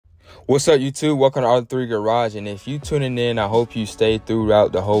What's up, YouTube? Welcome to R3 Garage, and if you tuning in, I hope you stay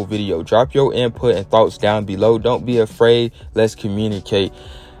throughout the whole video. Drop your input and thoughts down below. Don't be afraid. Let's communicate.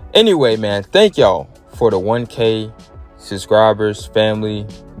 Anyway, man, thank y'all for the 1K subscribers, family,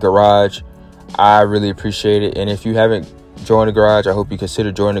 garage. I really appreciate it. And if you haven't joined the garage, I hope you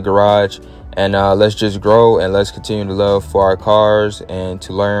consider joining the garage. And let's just grow and let's continue to love for our cars and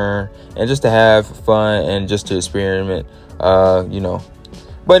to learn and just to have fun and just to experiment,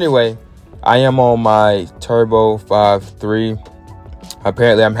 But anyway, I am on my Turbo 5.3.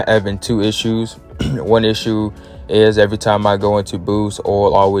 Apparently, I'm having two issues. One issue is every time I go into boost,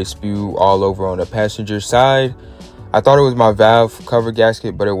 oil always spew all over on the passenger side. I thought it was my valve cover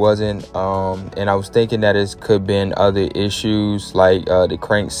gasket, but it wasn't. And I was thinking that it could have been other issues like the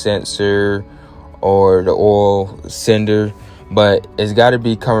crank sensor or the oil sender. But it's got to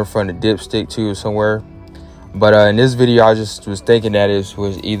be coming from the dipstick too somewhere. But in this video, I just was thinking that it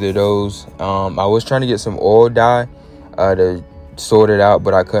was either those. I was trying to get some oil dye to sort it out,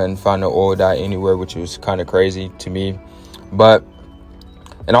 but I couldn't find the oil dye anywhere, which was kind of crazy to me.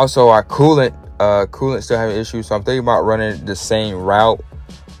 And also our coolant still having issues, so I'm thinking about running the same route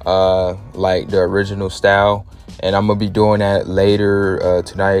like the original style, and I'm gonna be doing that later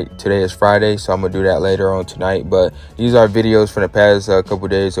tonight. Today is Friday, so I'm gonna do that later on tonight. But these are videos from the past couple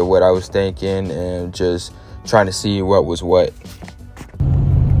days of what I was thinking and just trying to see what was what.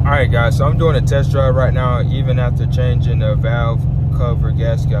 All right, guys, so I'm doing a test drive right now. Even after changing the valve cover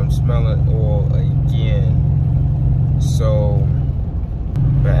gasket, I'm smelling oil again. So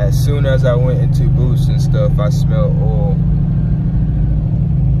but as soon as I went into boost and stuff, I smelled oil.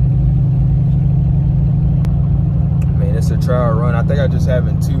 I mean, it's a trial run. I think I'm just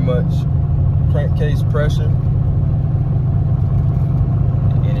having too much crankcase pressure.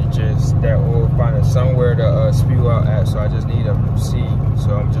 And it just, that oil finding somewhere to spew out at, so I just need to see.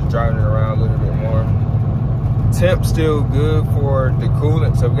 So I'm just driving it around a little bit more. Temp still good for the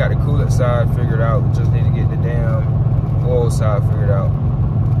coolant, so we got the coolant side figured out. We just need to get the damn oil side figured out.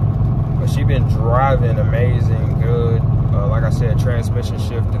 But she been driving amazing, good. Like I said, transmission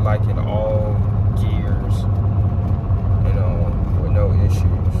shifted like in all gears, with no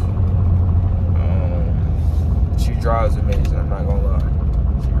issues. She drives amazing, I'm not gonna lie.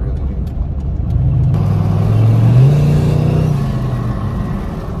 She really do.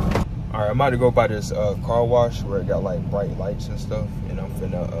 All right, I'm about to go by this car wash where it got like bright lights and stuff, and I'm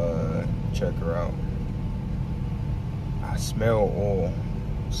finna check her out. I smell oil.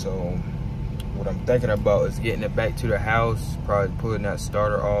 So what I'm thinking about is getting it back to the house, probably pulling that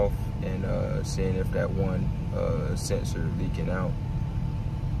starter off and seeing if that one sensor leaking out.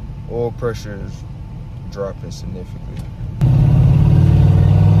 Oil pressure is dropping significantly.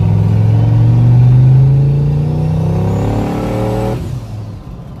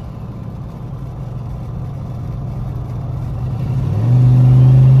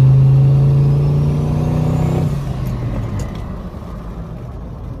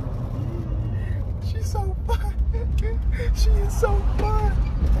 She is so fun.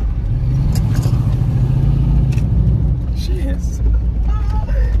 She is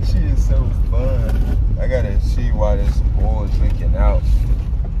so fun. I gotta see why this oil is leaking out.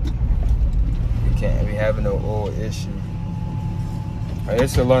 We can't be having no oil issue.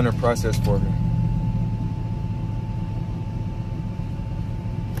 It's a learning process for me.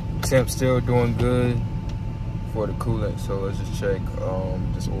 Temp still doing good for the coolant, so let's just check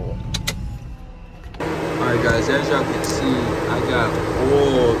this oil. Alright guys, as y'all can see, I got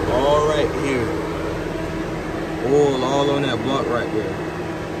oil all right here. Oil all on that block right there.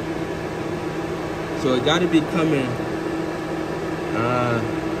 So it gotta be coming.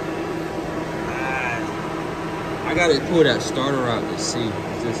 I gotta pull that starter out to see.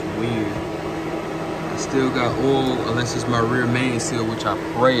 It's just weird. I still got oil, unless it's my rear main seal, which I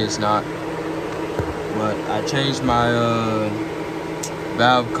pray it's not. But I changed my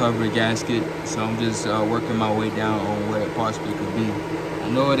valve cover gasket, so I'm just working my way down on what it possibly could be. I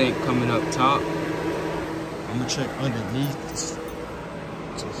know it ain't coming up top. I'm gonna check underneath. It's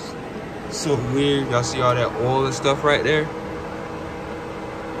just so weird. Y'all see all that oil and stuff right there?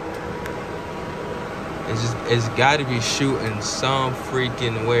 It's got to be shooting some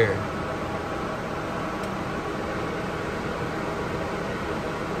freaking where.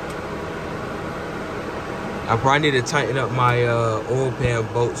 I probably need to tighten up my oil pan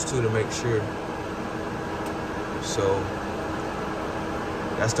bolts too to make sure. So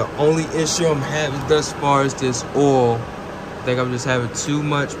that's the only issue I'm having thus far is this oil. I think I'm just having too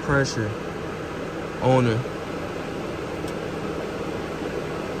much pressure on her.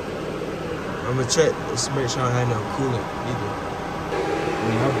 I'm gonna check, let's make sure I have no coolant either.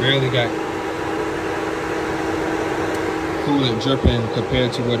 I barely got coolant dripping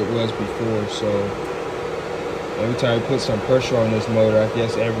compared to what it was before. So every time you put some pressure on this motor, I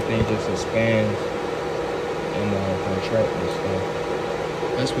guess everything just expands and contract and stuff.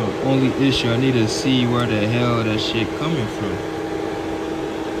 That's my only issue. I need to see where the hell that shit coming from.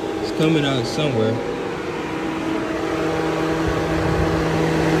 It's coming out somewhere.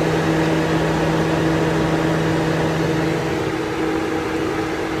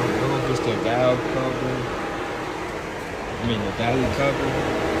 I don't know if it's the valve cover. I mean the valley cover.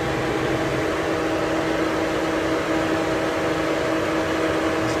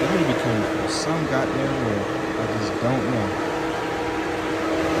 It's gotta be coming from some goddamn way. I just don't know.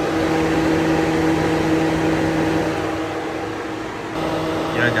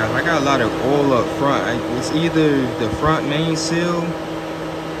 Yeah, guys, I got a lot of oil up front. It's either the front main seal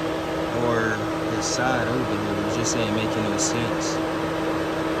or the side over here. It just ain't making no sense.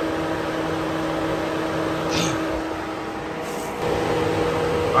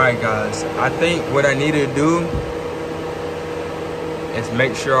 Alright, guys, I think what I need to do is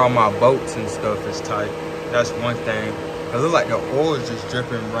make sure all my bolts and stuff is tight. That's one thing. It looks like the oil is just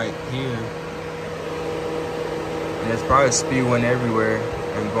dripping right here. And it's probably spewing everywhere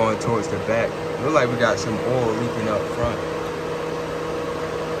and going towards the back. It looks like we got some oil leaking up front.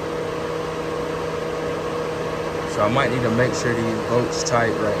 So I might need to make sure these bolts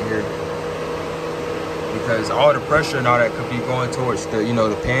tight right here. Because all the pressure and all that could be going towards the, you know,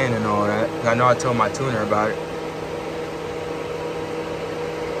 the pan and all that. I know I told my tuner about it.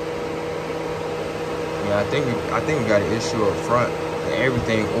 Yeah, I think we got an issue up front.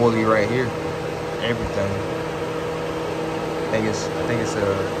 Everything oily right here. Everything. I think it's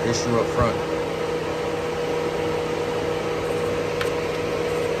a issue up front.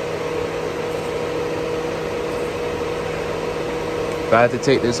 If I have to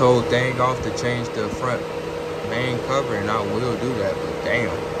take this whole thing off to change the front main cover, and I will do that, but damn.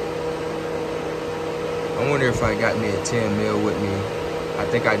 I wonder if I got me a 10 mil with me. I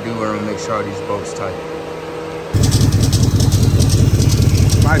think I do want to make sure all these bolts tight.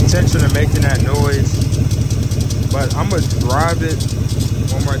 My intention of making that noise, but I'm gonna drive it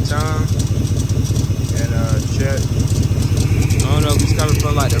one more time and check. I don't know if it's coming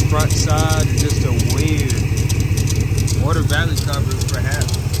from like the front side, it's just a weird. Or the valley cover,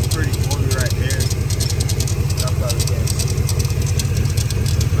 perhaps. It's pretty oily right there. I probably can't see it.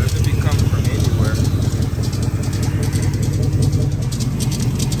 But it could be coming from anywhere.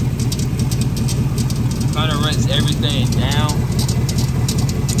 Kind of runs everything down.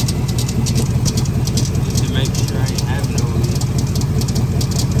 Just to make sure I ain't having no leak.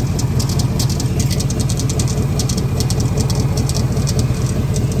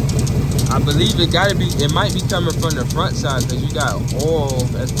 I believe it might be coming from the front side because you got oil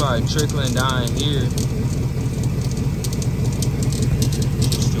that's probably trickling down here.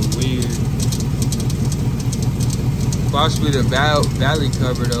 Just a weird. Possibly the valley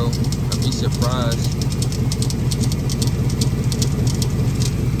cover though. I'd be surprised.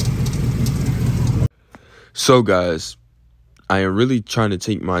 So guys, I am really trying to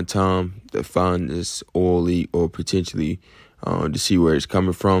take my time to find this oil leak or potentially to see where it's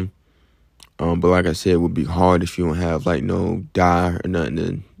coming from. But like I said, it would be hard if you don't have like no dye or nothing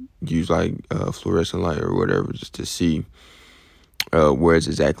to use like fluorescent light or whatever just to see where it's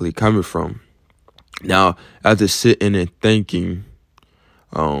exactly coming from. Now, after sitting and thinking,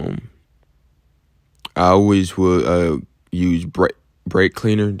 I always would use brake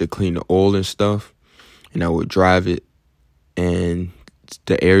cleaner to clean the oil and stuff, and I would drive it, and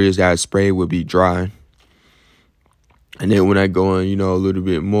the areas that I sprayed would be dry. And then when I go in, you know, a little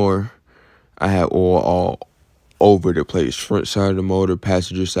bit more, I had oil all over the place, front side of the motor,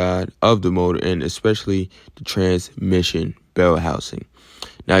 passenger side of the motor, and especially the transmission bell housing.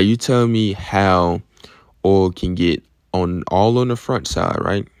 Now, you tell me how oil can get all on the front side,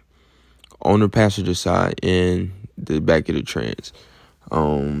 right? On the passenger side and the back of the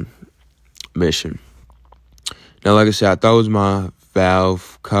transmission. Now, like I said, I thought it was my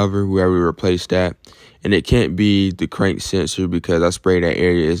valve cover where we replaced that. And it can't be the crank sensor because I sprayed that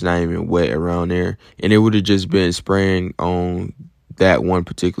area. It's not even wet around there. And it would have just been spraying on that one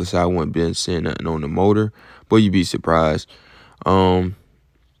particular side. I wouldn't been seeing nothing on the motor. But you'd be surprised. I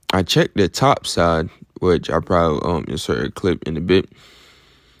checked the top side, which I probably insert a clip in a bit.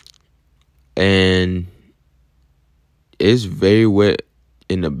 And it's very wet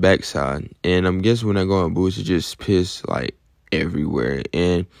in the back side. And I'm guessing when I go on boost, it just piss like everywhere.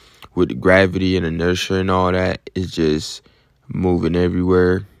 And with the gravity and inertia and all that, it's just moving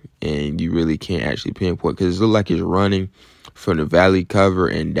everywhere, and you really can't actually pinpoint because it looks like it's running, from the valley cover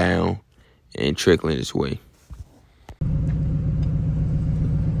and down and trickling its way.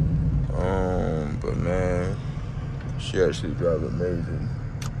 But man, she actually drives amazing.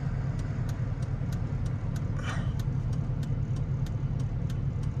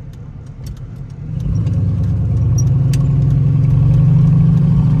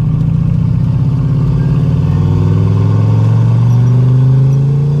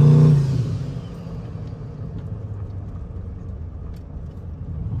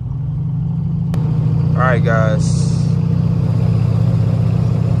 Alright guys,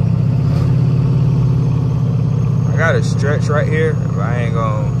 I got a stretch right here, but I ain't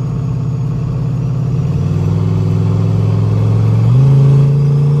gonna.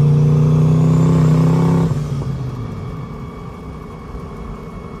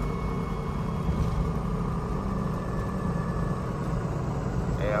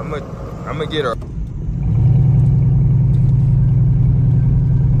 Hey, I'm gonna get her.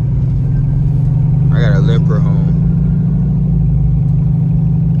 I got a limper home.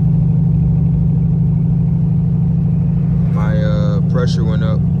 My pressure went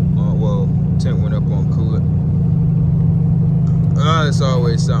up. Well, temp went up on coolant. It's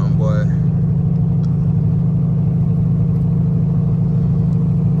always something, boy.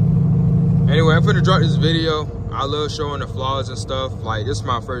 Anyway, I'm finna drop this video. I love showing the flaws and stuff. Like, this is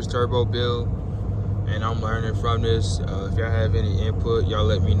my first turbo build, and I'm learning from this. If y'all have any input, y'all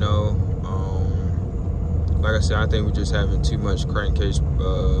let me know. Like I said, I think we're just having too much crankcase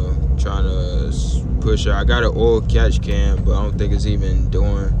trying to push it. I got an oil catch can, but I don't think it's even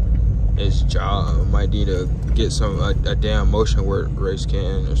doing its job. I might need to get a damn motion work race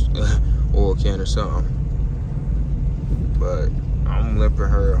can or oil can or something. But I'm limping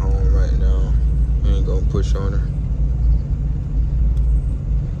her home right now. I ain't gonna push on her.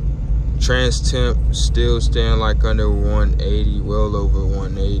 Trans temp still staying like under 180, well over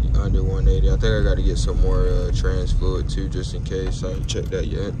 180, under 180. I think I got to get some more trans fluid too, just in case. I ain't checked that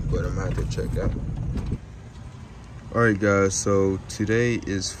yet, but I'm gonna have to check that. All right, guys. So today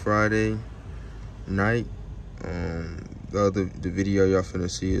is Friday night. The video y'all finna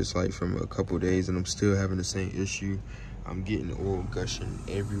see is like from a couple days, and I'm still having the same issue. I'm getting oil gushing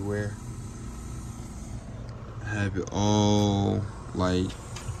everywhere. I have it all like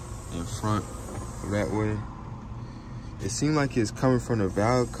in front that way. It seemed like it's coming from the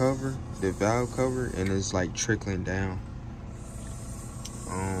valve cover, and it's like trickling down.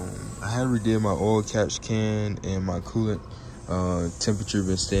 I had redid my oil catch can, and my coolant temperature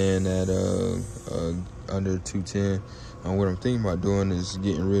been staying at under 210. What I'm thinking about doing is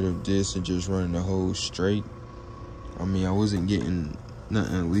getting rid of this and just running the hose straight. I mean, I wasn't getting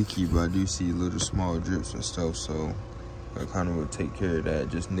nothing leaky, but I do see little small drips and stuff, so I kind of would take care of that,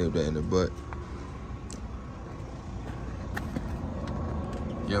 just nip that in the butt.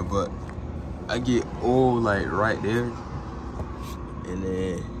 Yeah, but I get oil like right there, and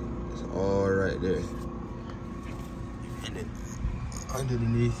then it's all right there. And then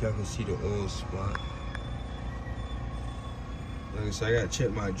underneath, y'all can see the oil spot. Like I said, I gotta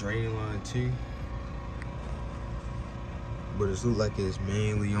check my drain line too. But it looks like it's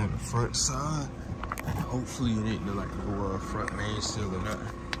mainly on the front side. Hopefully it ain't like no front main seal or nothing.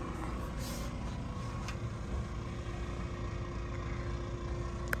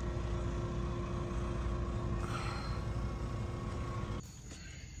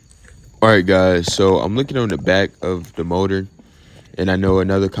 Alright guys, so I'm looking on the back of the motor, and I know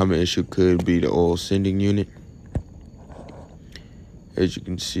another common issue could be the oil sending unit. As you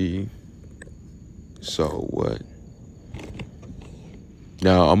can see. So what?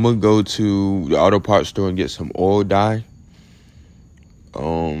 Now I'm gonna go to the auto parts store and get some oil dye.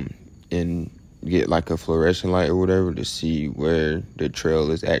 And get like a fluorescent light or whatever to see where the trail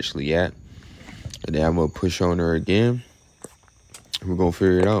is actually at. And then I'm gonna push on her again. We're gonna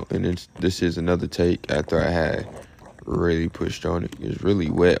figure it out. And then this is another take after I had really pushed on it. It's really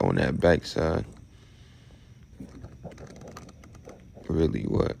wet on that back side. Really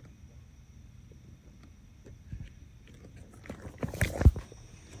wet.